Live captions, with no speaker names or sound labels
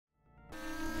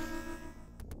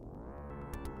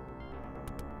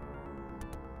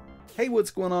Hey,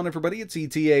 what's going on everybody? It's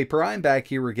ETAPRIME back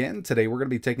here again. Today we're going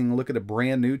to be taking a look at a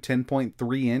brand new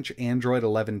 10.3-inch Android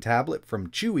 11 tablet from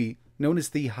Chuwi, known as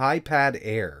the Hi Pad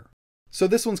Air. So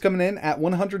this one's coming in at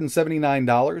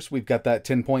 $179. We've got that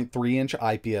 10.3-inch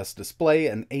IPS display,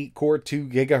 an 8-core 2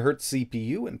 GHz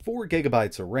CPU, and 4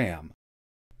 GB of RAM.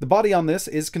 The body on this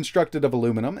is constructed of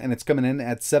aluminum, and it's coming in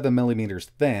at 7mm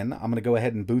thin. I'm going to go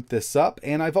ahead and boot this up,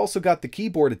 and I've also got the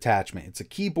keyboard attachment. It's a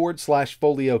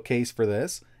keyboard/folio case for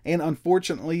this, and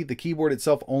unfortunately the keyboard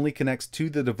itself only connects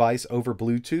to the device over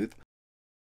Bluetooth,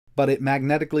 but it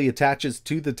magnetically attaches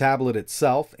to the tablet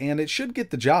itself, and it should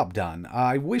get the job done.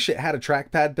 I wish it had a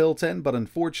trackpad built in, but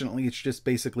unfortunately it's just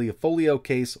basically a folio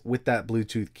case with that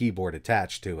Bluetooth keyboard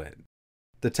attached to it.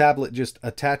 The tablet just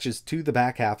attaches to the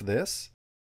back half of this.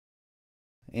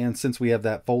 And since we have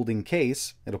that folding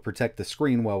case, it'll protect the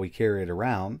screen while we carry it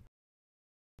around.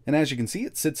 And as you can see,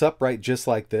 it sits upright just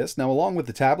like this. Now, along with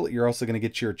the tablet, you're also going to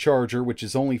get your charger, which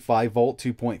is only 5V,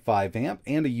 2.5 amp,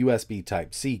 and a USB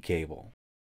Type-C cable.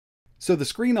 So the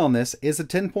screen on this is a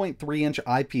 10.3-inch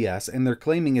IPS, and they're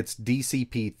claiming it's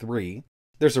DCP-3.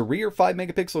 There's a rear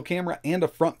 5-megapixel camera and a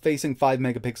front-facing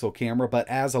 5-megapixel camera, but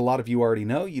as a lot of you already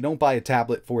know, you don't buy a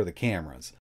tablet for the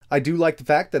cameras. I do like the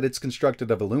fact that it's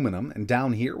constructed of aluminum, and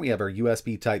down here we have our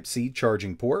USB Type-C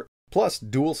charging port, plus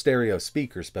dual stereo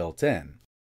speakers built in.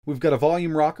 We've got a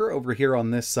volume rocker over here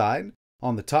on this side.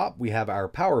 On the top we have our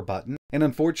power button, and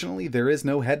unfortunately there is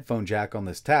no headphone jack on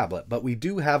this tablet, but we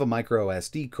do have a micro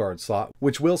SD card slot,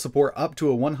 which will support up to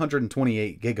a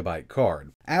 128GB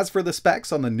card. As for the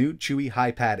specs on the new Chuwi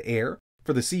Hi Pad Air,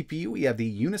 for the CPU, we have the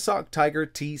Unison Tiger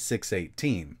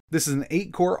T618. This is an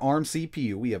 8-core ARM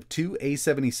CPU. We have 2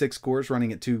 A76 cores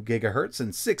running at 2 GHz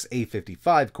and 6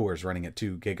 A55 cores running at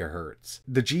 2 GHz.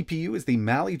 The GPU is the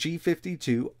Mali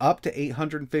G52 up to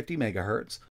 850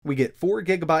 MHz. We get 4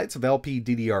 GB of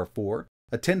LPDDR4,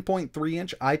 a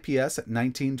 10.3-inch IPS at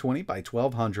 1920 by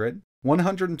 1200,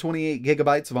 128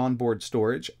 GB of onboard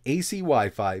storage, AC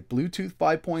Wi-Fi, Bluetooth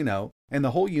 5.0, and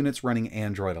the whole unit's running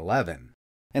Android 11.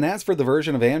 And as for the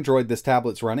version of Android this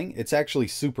tablet's running, it's actually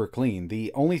super clean.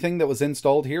 The only thing that was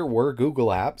installed here were Google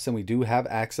apps, and we do have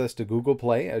access to Google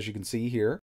Play, as you can see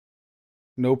here.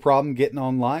 No problem getting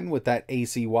online with that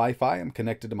AC Wi-Fi. I'm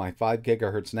connected to my 5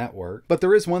 GHz network. But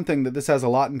there is one thing that this has a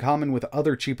lot in common with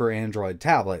other cheaper Android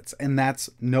tablets, and that's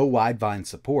no Widevine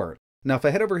support. Now if I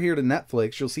head over here to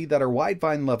Netflix, you'll see that our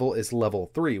Widevine level is level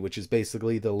 3, which is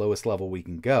basically the lowest level we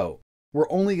can go. We're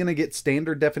only going to get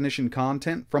standard definition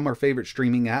content from our favorite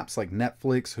streaming apps like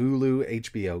Netflix, Hulu,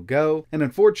 HBO Go, and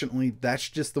unfortunately, that's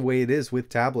just the way it is with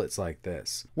tablets like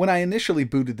this. When I initially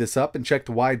booted this up and checked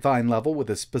Widevine level with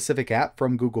a specific app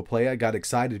from Google Play, I got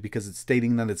excited because it's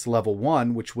stating that it's level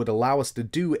 1, which would allow us to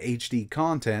do HD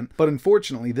content, but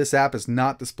unfortunately, this app is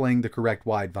not displaying the correct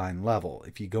Widevine level.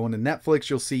 If you go into Netflix,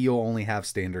 you'll see you'll only have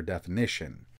standard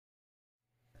definition.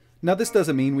 Now this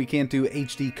doesn't mean we can't do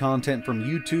HD content from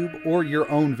YouTube or your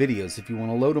own videos. If you want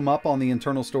to load them up on the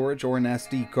internal storage or an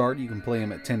SD card, you can play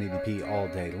them at 1080p all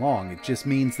day long. It just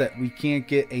means that we can't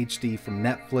get HD from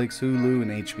Netflix, Hulu,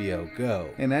 and HBO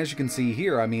Go. And as you can see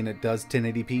here, I mean, it does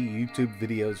 1080p YouTube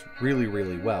videos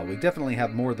really well. We definitely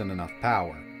have more than enough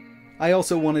power. I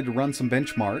also wanted to run some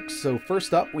benchmarks. So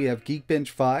first up, we have Geekbench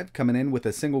 5 coming in with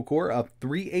a single core of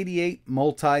 388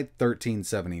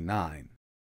 multi-1379.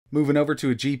 Moving over to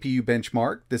a GPU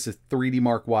benchmark, this is 3D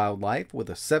Mark Wildlife with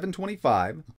a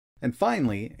 725, and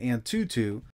finally,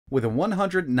 Antutu with a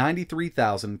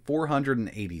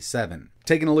 193,487.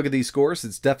 Taking a look at these scores,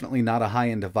 it's definitely not a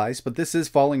high-end device, but this is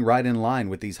falling right in line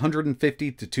with these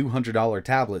 $150 to $200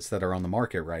 tablets that are on the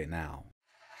market right now.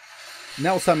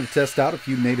 Now it's time to test out a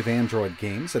few native Android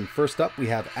games, and first up we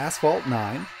have Asphalt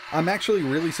 9. I'm actually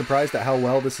really surprised at how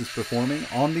well this is performing.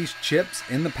 On these chips,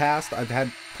 in the past, I've had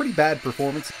pretty bad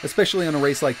performance, especially on a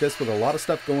race like this with a lot of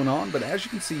stuff going on, but as you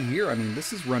can see here, I mean,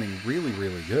 this is running really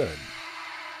good.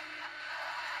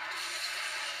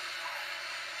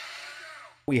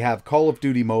 We have Call of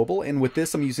Duty Mobile, and with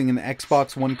this I'm using an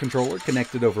Xbox One controller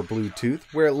connected over Bluetooth,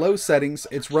 where at low settings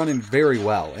it's running very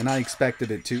well, and I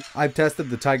expected it to. I've tested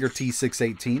the Tiger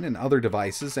T618 and other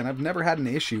devices, and I've never had an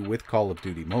issue with Call of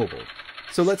Duty Mobile.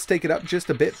 So let's take it up just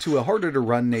a bit to a harder to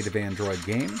run native Android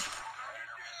game.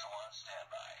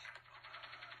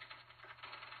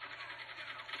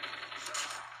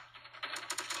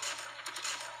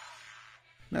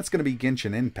 That's going to be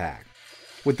Genshin Impact.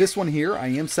 With this one here, I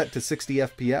am set to 60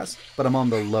 FPS, but I'm on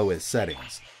the lowest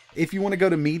settings. If you want to go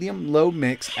to medium, low,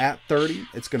 mix at 30,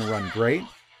 it's going to run great.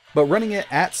 But running it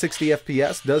at 60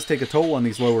 FPS does take a toll on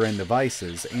these lower end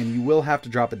devices, and you will have to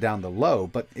drop it down to low,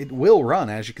 but it will run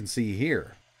as you can see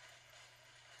here.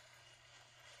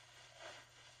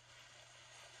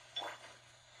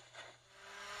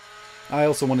 I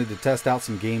also wanted to test out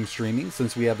some game streaming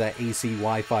since we have that AC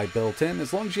Wi-Fi built in.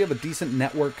 As long as you have a decent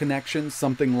network connection,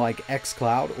 something like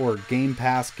xCloud or Game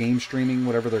Pass game streaming,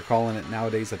 whatever they're calling it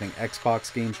nowadays, I think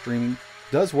Xbox game streaming,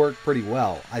 does work pretty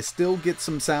well. I still get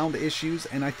some sound issues,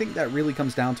 and I think that really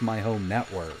comes down to my home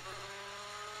network.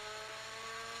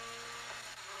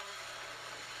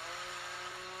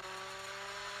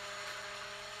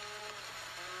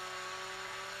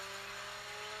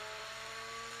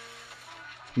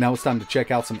 Now it's time to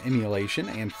check out some emulation,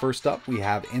 and first up we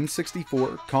have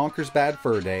N64 Conker's Bad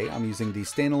Fur Day. I'm using the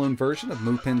standalone version of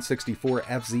Mupen64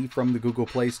 FZ from the Google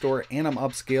Play Store, and I'm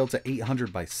upscaled to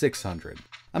 800 by 600.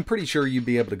 I'm pretty sure you'd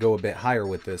be able to go a bit higher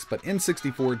with this, but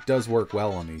N64 does work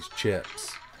well on these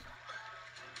chips.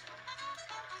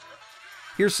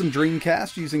 Here's some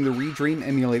Dreamcast using the Redream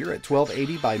emulator at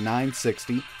 1280 by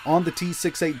 960 on the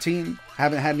T618.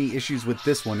 Haven't had any issues with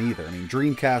this one either. I mean,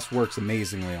 Dreamcast works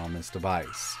amazingly on this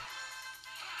device.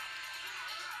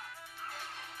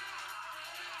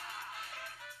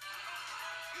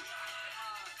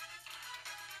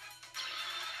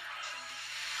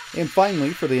 And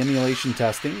finally, for the emulation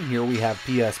testing, here we have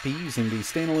PSP using the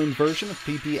standalone version of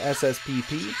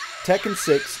PPSSPP, Tekken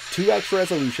 6, 2x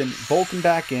resolution, Vulcan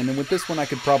back in, and with this one I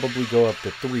could probably go up to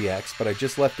 3x, but I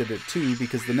just left it at 2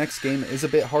 because the next game is a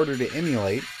bit harder to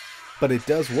emulate, but it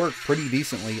does work pretty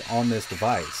decently on this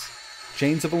device.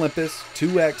 Chains of Olympus,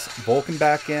 2x, Vulcan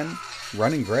back in,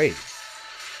 running great.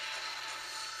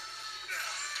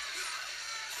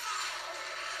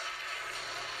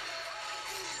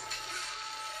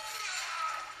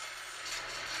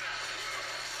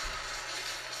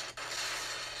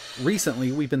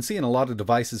 Recently, we've been seeing a lot of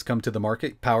devices come to the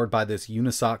market powered by this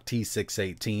Unison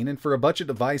T618, and for a budget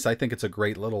device, I think it's a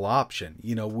great little option.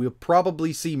 You know, we'll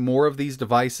probably see more of these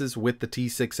devices with the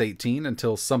T618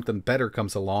 until something better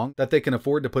comes along that they can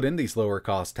afford to put in these lower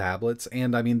cost tablets,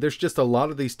 and I mean, there's just a lot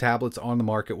of these tablets on the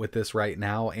market with this right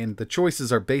now, and the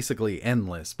choices are basically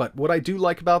endless. But what I do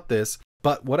like about this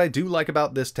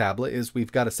tablet is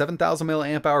we've got a 7,000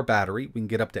 mAh battery. We can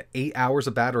get up to 8 hours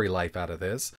of battery life out of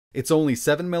this. It's only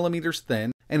 7 millimeters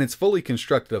thin, and it's fully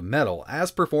constructed of metal.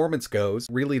 As performance goes,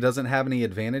 really doesn't have any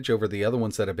advantage over the other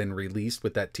ones that have been released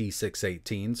with that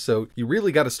T618, so you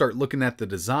really got to start looking at the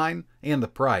design and the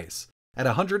price. At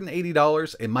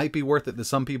 $180, it might be worth it to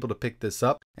some people to pick this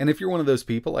up, and if you're one of those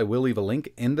people, I will leave a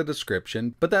link in the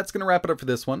description. But that's going to wrap it up for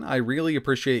this one. I really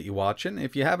appreciate you watching.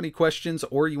 If you have any questions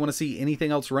or you want to see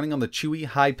anything else running on the Chuwi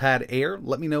Hi Pad Air,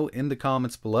 let me know in the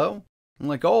comments below. And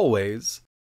like always,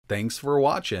 thanks for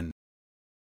watching.